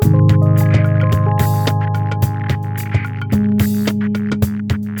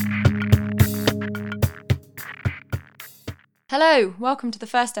Hello, welcome to the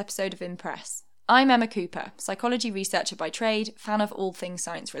first episode of Impress. I'm Emma Cooper, psychology researcher by trade, fan of all things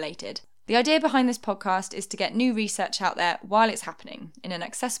science related. The idea behind this podcast is to get new research out there while it's happening, in an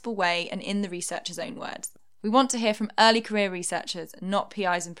accessible way and in the researcher's own words. We want to hear from early career researchers, not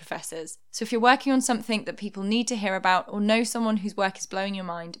PIs and professors. So if you're working on something that people need to hear about or know someone whose work is blowing your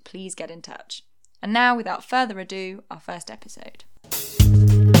mind, please get in touch. And now, without further ado, our first episode.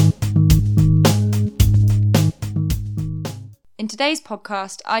 In today's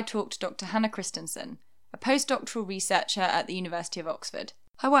podcast, I talked to Dr Hannah Christensen, a postdoctoral researcher at the University of Oxford.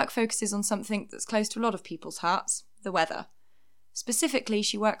 Her work focuses on something that's close to a lot of people's hearts, the weather. Specifically,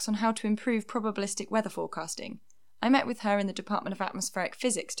 she works on how to improve probabilistic weather forecasting. I met with her in the Department of Atmospheric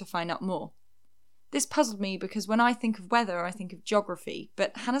Physics to find out more. This puzzled me because when I think of weather, I think of geography,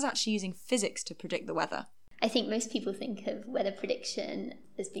 but Hannah's actually using physics to predict the weather. I think most people think of weather prediction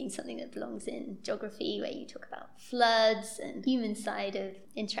as being something that belongs in geography, where you talk about floods and human side of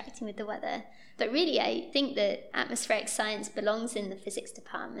interacting with the weather. But really, I think that atmospheric science belongs in the physics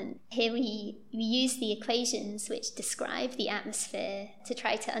department. Here we use the equations which describe the atmosphere to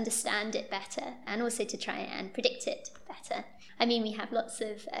try to understand it better and also to try and predict it better. I mean, we have lots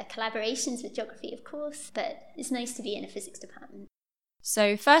of collaborations with geography, of course, but it's nice to be in a physics department.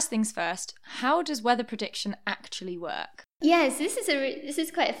 So first things first, how does weather prediction actually work? Yes, this is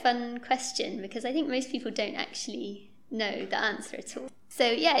quite a fun question because I think most people don't actually know the answer at all. So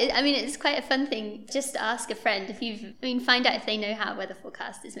yeah, I mean, it's quite a fun thing just to ask a friend find out if they know how a weather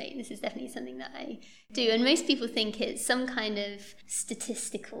forecast is made. This is definitely something that I do. And most people think it's some kind of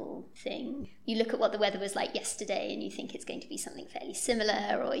statistical thing. You look at what the weather was like yesterday and you think it's going to be something fairly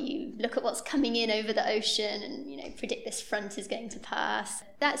similar, or you look at what's coming in over the ocean and, predict this front is going to pass.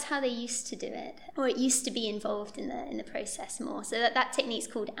 That's how they used to do it, or it used to be involved in the process more. So that technique's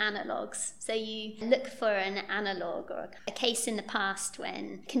called analogues. So you look for an analogue or a case in the past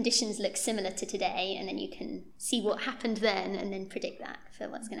when conditions look similar to today, and then you can see what happened then and then predict that for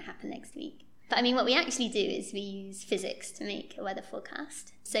what's going to happen next week. But I mean, what we actually do is we use physics to make a weather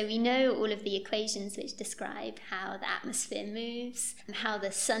forecast. So we know all of the equations which describe how the atmosphere moves, and how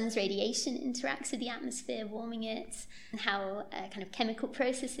the sun's radiation interacts with the atmosphere, warming it, and how kind of chemical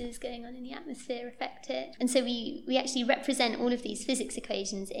processes going on in the atmosphere affect it. And so we actually represent all of these physics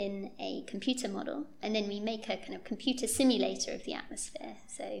equations in a computer model, and then we make a kind of computer simulator of the atmosphere.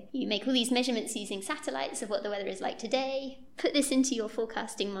 So you make all these measurements using satellites of what the weather is like today, put this into your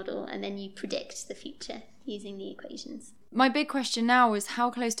forecasting model, and then you predict the future using the equations. My big question now is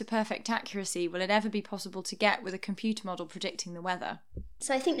how close to perfect accuracy will it ever be possible to get with a computer model predicting the weather?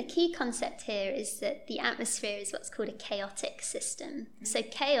 So I think the key concept here is that the atmosphere is what's called a chaotic system. So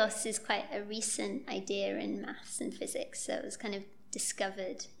chaos is quite a recent idea in maths and physics. So it was kind of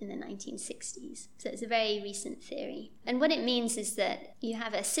discovered in the 1960s. So it's a very recent theory. And what it means is that you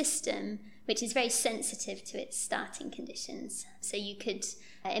have a system which is very sensitive to its starting conditions. So you could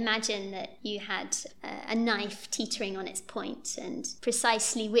imagine that you had a knife teetering on its point, and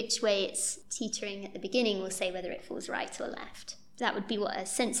precisely which way it's teetering at the beginning will say whether it falls right or left. That would be what a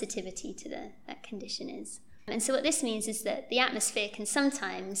sensitivity to that condition is. And so what this means is that the atmosphere can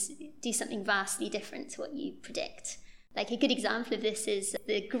sometimes do something vastly different to what you predict. Like a good example of this is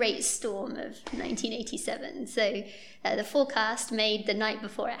the Great Storm of 1987. So the forecast made the night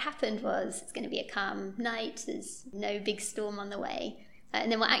before it happened was it's going to be a calm night, there's no big storm on the way.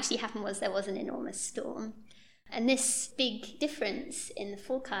 And then what actually happened was there was an enormous storm. And this big difference in the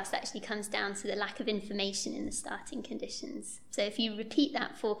forecast actually comes down to the lack of information in the starting conditions. So if you repeat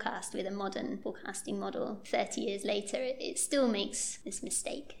that forecast with a modern forecasting model 30 years later, it still makes this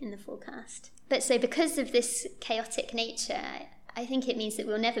mistake in the forecast. But so because of this chaotic nature, I think it means that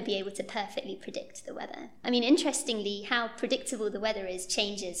we'll never be able to perfectly predict the weather. I mean, interestingly, how predictable the weather is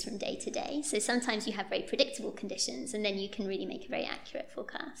changes from day to day. So sometimes you have very predictable conditions, and then you can really make a very accurate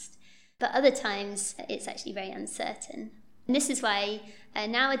forecast. But other times, it's actually very uncertain. And this is why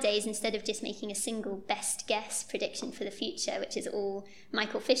nowadays, instead of just making a single best guess prediction for the future, which is all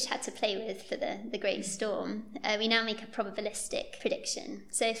Michael Fish had to play with for the Great Storm, we now make a probabilistic prediction.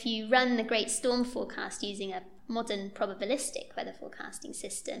 So if you run the Great Storm forecast using a modern probabilistic weather forecasting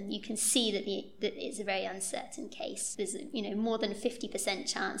system, you can see that it's a very uncertain case. There's more than a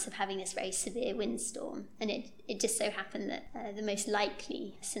 50% chance of having this very severe windstorm, and it just so happened that the most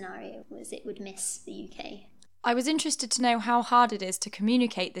likely scenario was it would miss the UK. I was interested to know how hard it is to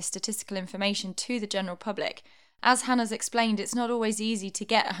communicate this statistical information to the general public. As Hannah's explained, it's not always easy to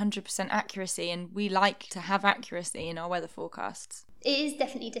get 100% accuracy, and we like to have accuracy in our weather forecasts. It is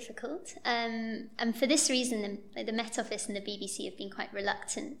definitely difficult, and for this reason the Met Office and the BBC have been quite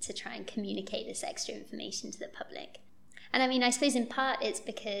reluctant to try and communicate this extra information to the public. And I mean, I suppose in part it's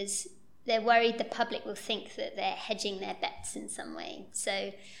because they're worried the public will think that they're hedging their bets in some way. So,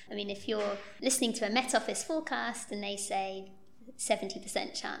 I mean, if you're listening to a Met Office forecast and they say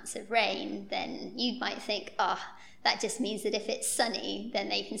 70% chance of rain, then you might think, that just means that if it's sunny, then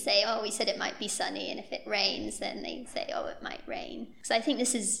they can say, we said it might be sunny, and if it rains, then they say, it might rain. So I think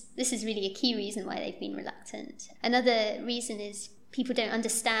this is really a key reason why they've been reluctant. Another reason is people don't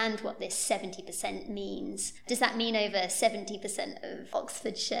understand what this 70% means. Does that mean over 70% of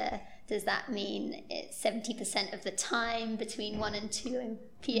Oxfordshire? Does that mean it's 70% of the time between 1 and 2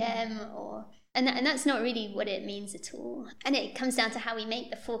 p.m. And that's not really what it means at all. And it comes down to how we make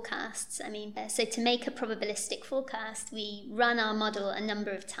the forecasts. I mean, so to make a probabilistic forecast, we run our model a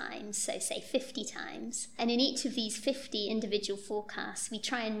number of times, so say 50 times. And in each of these 50 individual forecasts, we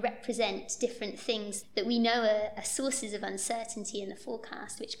try and represent different things that we know are sources of uncertainty in the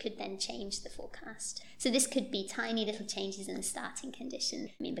forecast, which could then change the forecast. So this could be tiny little changes in the starting condition.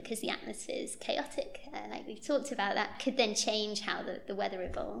 I mean, because the atmosphere is chaotic, like we've talked about, that could then change how the weather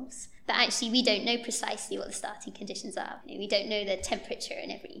evolves. But actually, we don't know precisely what the starting conditions are. We don't know the temperature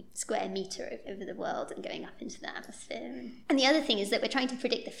in every square metre over the world and going up into the atmosphere. And the other thing is that we're trying to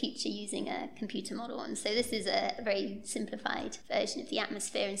predict the future using a computer model. And so this is a very simplified version of the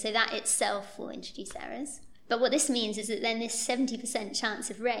atmosphere. And so that itself will introduce errors. But what this means is that then this 70% chance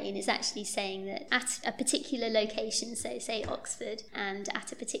of rain is actually saying that at a particular location, so say Oxford, and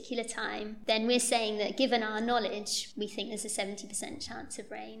at a particular time, then we're saying that given our knowledge, we think there's a 70% chance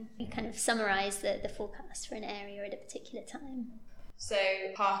of rain. We kind of summarise the forecast for an area at a particular time. So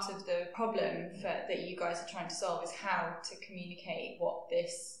part of the problem that you guys are trying to solve is how to communicate what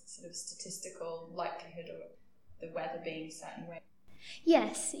this sort of statistical likelihood of the weather being a certain way.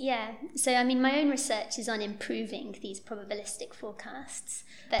 Yes, yeah. So, I mean, my own research is on improving these probabilistic forecasts.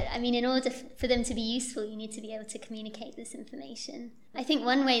 But, I mean, in order for them to be useful, you need to be able to communicate this information. I think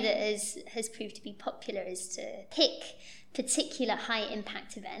one way that has proved to be popular is to pick particular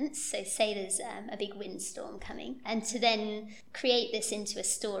high-impact events. So say there's a big windstorm coming, and to then create this into a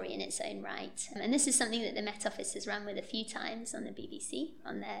story in its own right. And this is something that the Met Office has run with a few times on the BBC,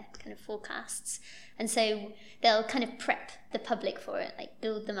 on their kind of forecasts. And so they'll kind of prep the public for it, like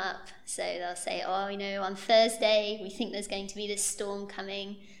build them up. So they'll say, on Thursday, we think there's going to be this storm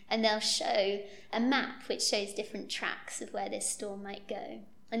coming. And they'll show a map which shows different tracks of where this storm might go.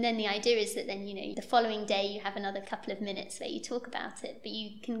 And then the idea is that then, the following day you have another couple of minutes where you talk about it, but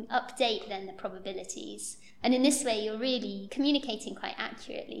you can update then the probabilities. And in this way, you're really communicating quite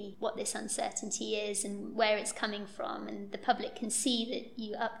accurately what this uncertainty is and where it's coming from, and the public can see that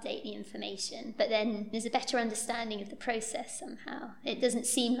you update the information. But then there's a better understanding of the process somehow. It doesn't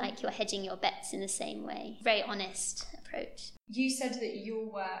seem like you're hedging your bets in the same way. Very honest approach. You said that your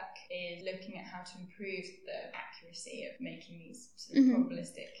work is looking at how to improve the accuracy of making these sort of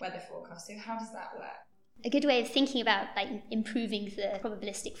probabilistic weather forecasts. So how does that work? A good way of thinking about improving the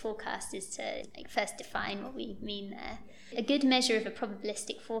probabilistic forecast is to first define what we mean there. A good measure of a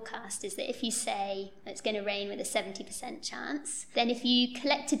probabilistic forecast is that if you say it's going to rain with a 70% chance, then if you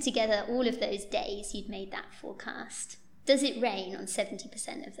collected together all of those days you'd made that forecast, does it rain on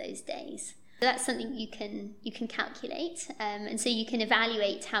 70% of those days? So that's something you can calculate, and so you can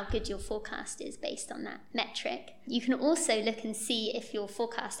evaluate how good your forecast is based on that metric. You can also look and see if your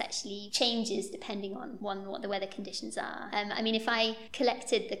forecast actually changes depending on what the weather conditions are. If I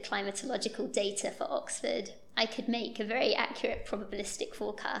collected the climatological data for Oxford, I could make a very accurate probabilistic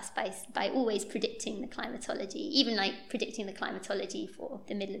forecast by always predicting the climatology, even predicting the climatology for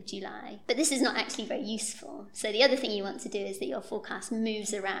the middle of July. But this is not actually very useful. So the other thing you want to do is that your forecast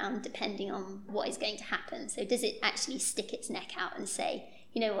moves around depending on what is going to happen. So does it actually stick its neck out and say,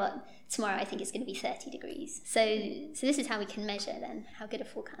 you know what, tomorrow I think it's going to be 30 degrees. So this is how we can measure then how good a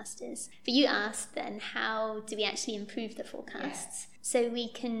forecast is. But you asked then, how do we actually improve the forecasts? Yeah. So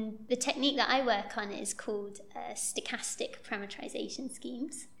the technique that I work on is called stochastic parameterization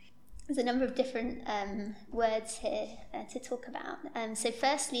schemes. There's a number of different words here to talk about. So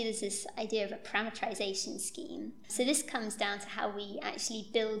firstly, there's this idea of a parameterization scheme. So this comes down to how we actually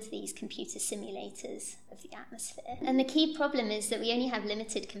build these computer simulators of the atmosphere. And the key problem is that we only have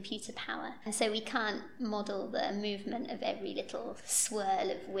limited computer power. And so we can't model the movement of every little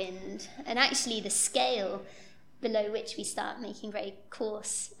swirl of wind. And actually the scale below which we start making very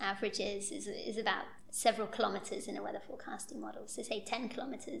coarse averages is about several kilometres in a weather forecasting model, so say 10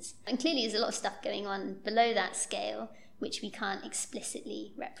 kilometres. And clearly there's a lot of stuff going on below that scale which we can't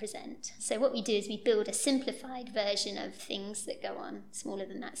explicitly represent. So what we do is we build a simplified version of things that go on smaller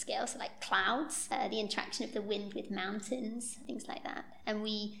than that scale, so like clouds, the interaction of the wind with mountains, things like that. And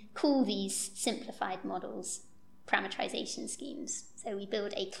we call these simplified models parameterization schemes. So we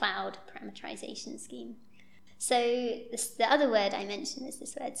build a cloud parameterization scheme. So the other word I mentioned is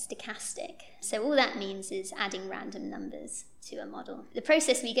this word stochastic. So all that means is adding random numbers to a model. The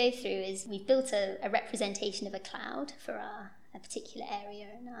process we go through is we've built a representation of a cloud for a particular area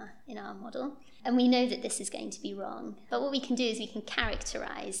in our model, and we know that this is going to be wrong. But what we can do is we can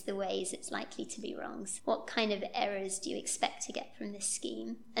characterize the ways it's likely to be wrong. What kind of errors do you expect to get from this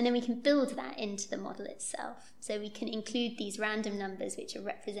scheme? And then we can build that into the model itself. So we can include these random numbers which are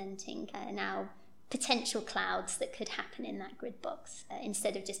representing now potential clouds that could happen in that grid box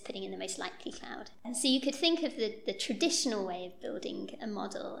instead of just putting in the most likely cloud. And so you could think of the traditional way of building a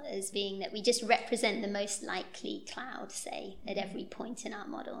model as being that we just represent the most likely cloud, say, at every point in our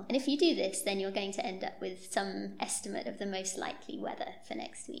model. And if you do this, then you're going to end up with some estimate of the most likely weather for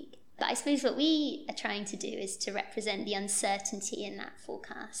next week. But I suppose what we are trying to do is to represent the uncertainty in that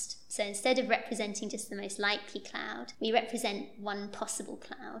forecast. So instead of representing just the most likely cloud, we represent one possible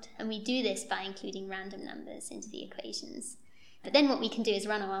cloud. And we do this by including random numbers into the equations. But then what we can do is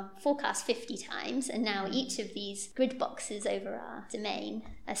run our forecast 50 times, and now each of these grid boxes over our domain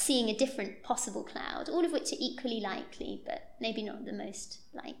are seeing a different possible cloud, all of which are equally likely, but maybe not the most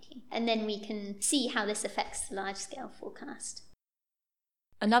likely. And then we can see how this affects the large-scale forecast.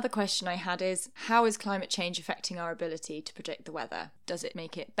 Another question I had is, how is climate change affecting our ability to predict the weather? Does it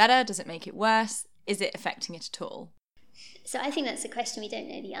make it better? Does it make it worse? Is it affecting it at all? So I think that's a question we don't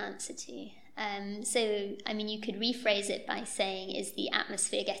know the answer to. You could rephrase it by saying, is the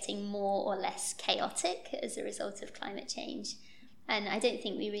atmosphere getting more or less chaotic as a result of climate change? And I don't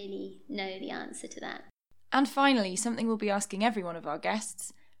think we really know the answer to that. And finally, something we'll be asking every one of our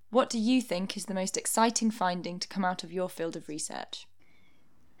guests, what do you think is the most exciting finding to come out of your field of research?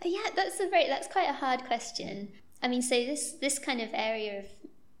 Yeah, that's quite a hard question. So this kind of area of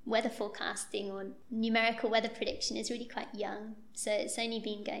weather forecasting or numerical weather prediction is really quite young. So it's only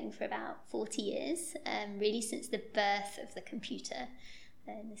been going for about 40 years, really since the birth of the computer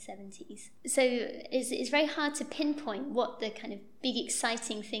in the 70s. So it's very hard to pinpoint what the kind of big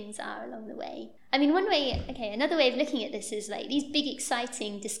exciting things are along the way. Another way of looking at this is like these big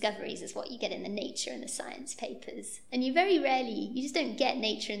exciting discoveries is what you get in the Nature and the Science papers. And you just don't get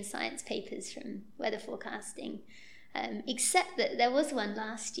Nature and Science papers from weather forecasting, except that there was one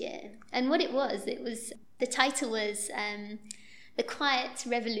last year. And what the title was The Quiet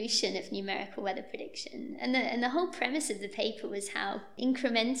Revolution of Numerical Weather Prediction. And the whole premise of the paper was how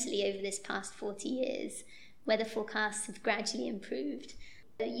incrementally over this past 40 years, weather forecasts have gradually improved.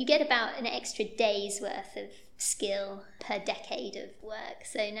 You get about an extra day's worth of skill per decade of work.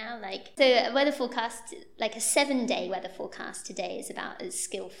 So now a weather forecast, like a 7-day weather forecast today is about as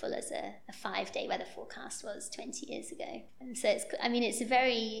skillful as a 5-day weather forecast was 20 years ago. And so it's a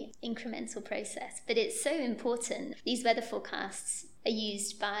very incremental process, but it's so important. These weather forecasts are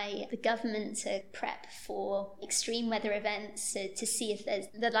used by the government to prep for extreme weather events, to see if there's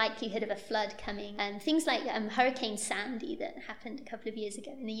the likelihood of a flood coming. Things like Hurricane Sandy that happened a couple of years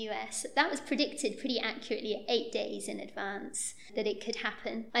ago in the US, that was predicted pretty accurately 8 days in advance that it could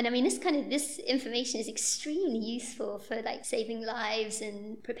happen. And this information is extremely useful for saving lives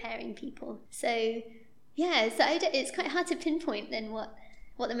and preparing people. So it's quite hard to pinpoint then what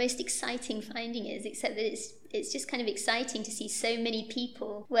the most exciting finding is, except that it's just kind of exciting to see so many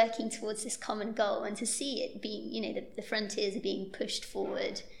people working towards this common goal and to see it being, the frontiers are being pushed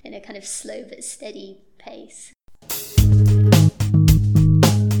forward in a kind of slow but steady pace.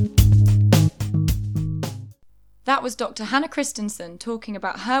 That was Dr. Hannah Christensen talking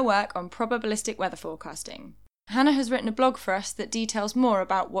about her work on probabilistic weather forecasting. Hannah has written a blog for us that details more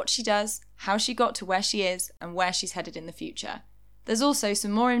about what she does, how she got to where she is, and where she's headed in the future. There's also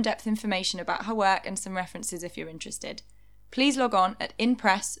some more in-depth information about her work and some references if you're interested. Please log on at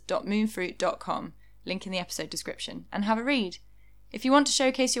inpress.moonfruit.com, link in the episode description, and have a read. If you want to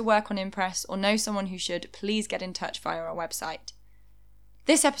showcase your work on Impress or know someone who should, please get in touch via our website.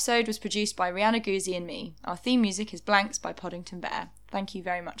 This episode was produced by Rhianna, Goozee and me. Our theme music is Blanks by Podington Bear. Thank you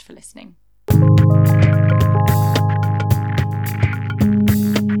very much for listening.